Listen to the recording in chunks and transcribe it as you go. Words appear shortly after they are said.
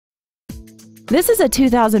This is a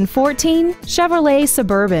 2014 Chevrolet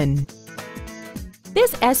Suburban.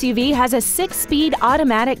 This SUV has a 6-speed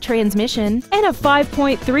automatic transmission and a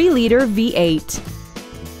 5.3-liter V8.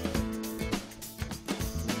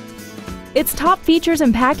 Its top features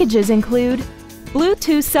and packages include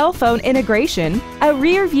Bluetooth cell phone integration, a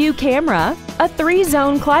rear-view camera, a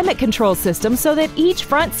 3-zone climate control system so that each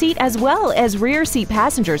front seat as well as rear seat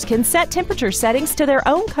passengers can set temperature settings to their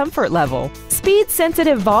own comfort level,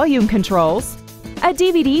 speed-sensitive volume controls, a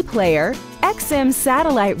DVD player, XM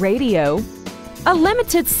satellite radio, a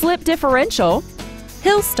limited slip differential,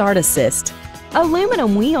 hill start assist,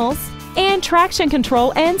 aluminum wheels, and traction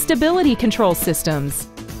control and stability control systems.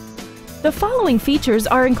 The following features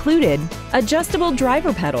are included: adjustable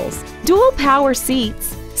driver pedals, dual power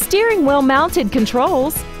seats, steering wheel mounted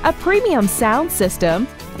controls, a premium sound system,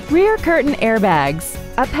 rear curtain airbags,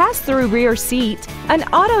 a pass-through rear seat, an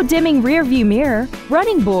auto-dimming rear view mirror,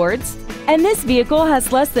 running boards, and this vehicle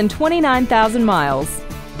has less than 29,000 miles.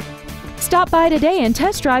 Stop by today and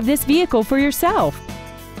test drive this vehicle for yourself.